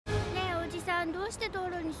じさんどうして道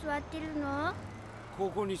路に座ってるの？こ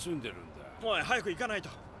こに住んでるんだ。おい、早く行かないと。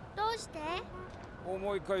どうして？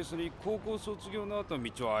思い返すに高校卒業の後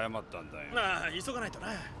道を誤ったんだよ。なあ、急がないとな。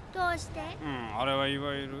どうして？あれはい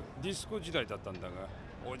わゆるディスコ時代だったんだが、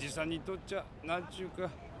おじさんにとっちゃなんちゅうか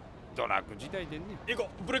ドラッグ時代でね。行こ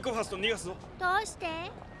う、ブレックファースト逃がすぞ。どうして？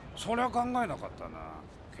そりゃ考えなかったな。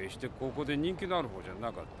決して高校で人気のある方じゃ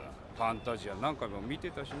なかった。ファンタジア何回も見て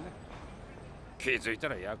たしね。気づいた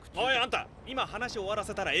ら役中。おい、あんた、今話を終わら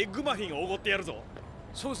せたらエッグマフィンをおごってやるぞ。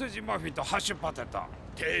ソーセージマフィンとハッシュパテタ。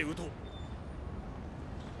手打とう。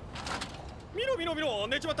見ろ見ろ見ろ、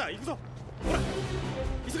寝ちまった。行くぞ。ほら、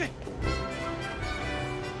急げ。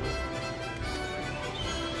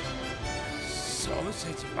ソーセ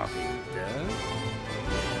ージマフィン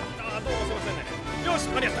ああ、どうもすいませんね。よし、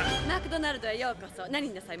間に合った。マクドナルドへようこそ。何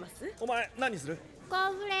になさいます？お前、何する？コー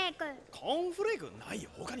ンフレーク。コーンフレークないよ、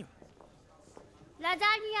他には。ラザニ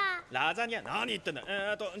ラザニア、何言ってんだ。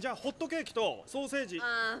じゃあホットケーキとソーセージ。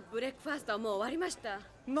ああ、ブレックファーストはもう終わりました。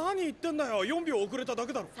何言ってんだよ、4秒遅れただ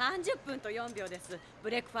けだろ。30分と4秒です。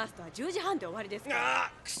ブレックファーストは10時半で終わりですから。あ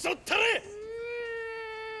あ、クソったれ。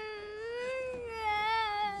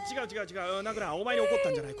違う、ナグラ、お前に怒っ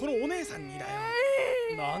たんじゃない。このお姉さんにだよ。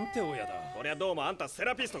なんて親だ。こりゃどうもあんたセ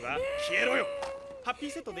ラピストが消えろよ。ハッピ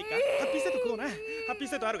ーセットでいいか？ハッピーセット食おうな。ハッピー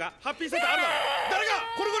セットあるか？ハッピーセットあるだろ。誰か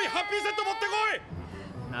この子にハッピーセット持ってこい。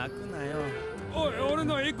泣くなよ。おい、俺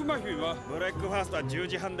のエッグマフィンは？ブレックファーストは10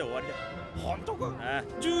時半で終わりだ。本当か？ああ、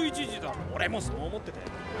11時だろ。俺もそう思ってたよ。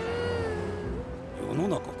世の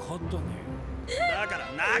中変わったね。だから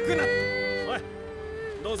泣くなって。おい、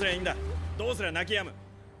どうすりゃいいんだ。どうすりゃ泣き止む。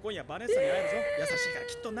今夜バネッサに会えるぞ。優しいから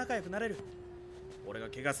きっと仲良くなれる。俺が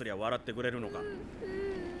怪我すりゃ笑ってくれるのか。よ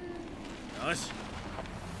し。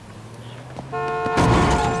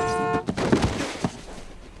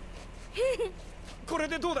これ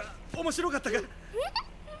でどうだ？面白かったか？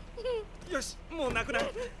よし、もう泣くな。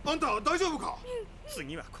あんた大丈夫か？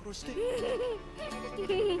次は殺して。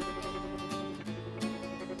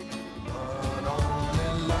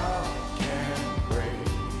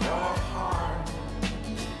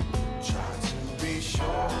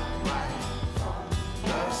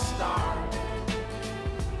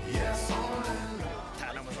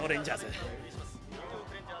頼むぞレンジャーズ。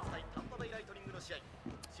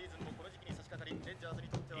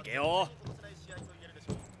いけよ。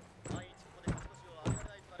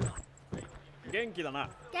元気だな。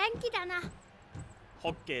元気だな。ホ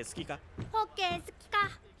ッケー好きか？ホッケー好きか？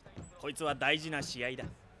こいつは大事な試合だ。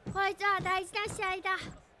こいつは大事な試合だ。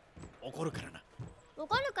怒るからな。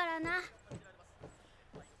怒るからな。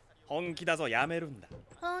本気だぞ、やめるんだ。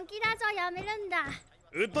本気だぞ、やめるんだ。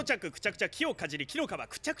ウッドチャックくちゃくちゃ、木をかじり木の皮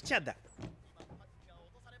くちゃくちゃだ。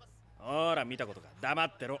ほら見たことか。黙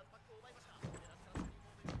ってろ。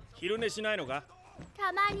昼寝しないのか？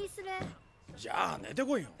たまにする。じゃあ寝て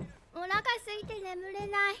こいよ。お腹空いて眠れ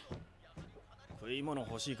ない。食い物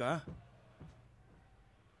欲しいか？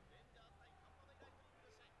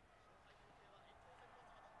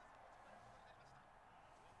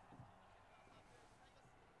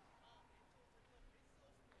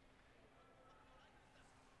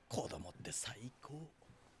子供って最高。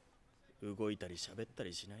動いたり喋った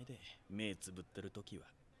りしないで目つぶってるときは。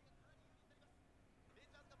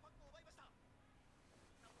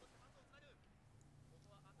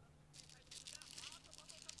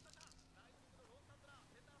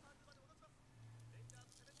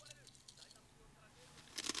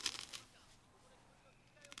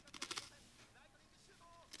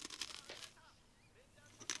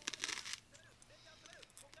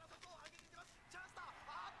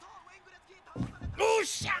おっ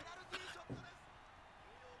しゃ。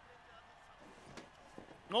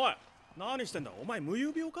おい、何してんだ。お前無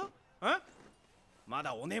遊病か？ま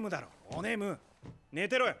だお眠だろ。お眠。寝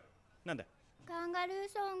てろよ。なんだ？カンガルー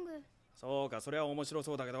ソング。そうか、それは面白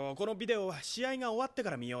そうだけど、このビデオは試合が終わって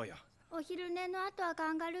から見ようよ。お昼寝の後は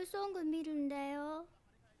カンガルーソング見るんだよ。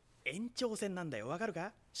延長戦なんだよ、わかる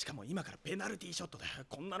か？しかも今からペナルティーショットだ。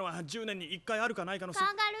こんなのは10年に1回あるかないかの。カ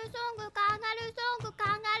ンガルーソング、カンガルーソング、カ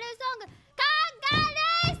ンガルーソング、カンガ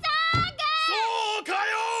ルーソング。そうかよ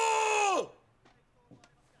ー。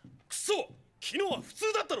くそ、昨日は普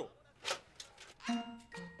通だったろ。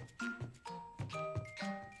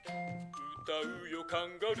歌うよカ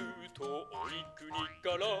ンガルーとお陸に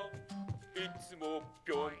からいつも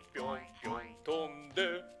ぴょんぴょんぴょん飛ん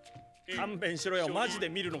で。勘弁しろよ、マジで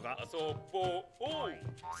見るのか？遊ぼう。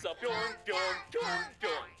さぴょんぴょんぴょんぴょ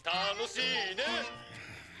ん楽しいね。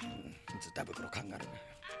ズタ袋カンガルー。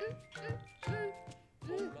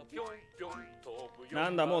な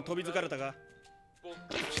んだ、もう飛びつかれたか？僕の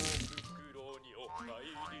袋にお入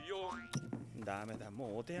りよ。ダメだ、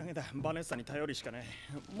もうお手上げだ。バネッサに頼りしかない。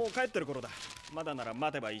もう帰ってる頃だ。まだなら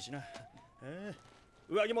待てばいいしな。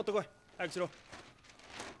上着持ってこい。早くしろ。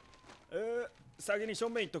先に正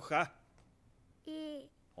面行っとくか。いい。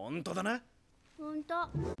本当だな。本当。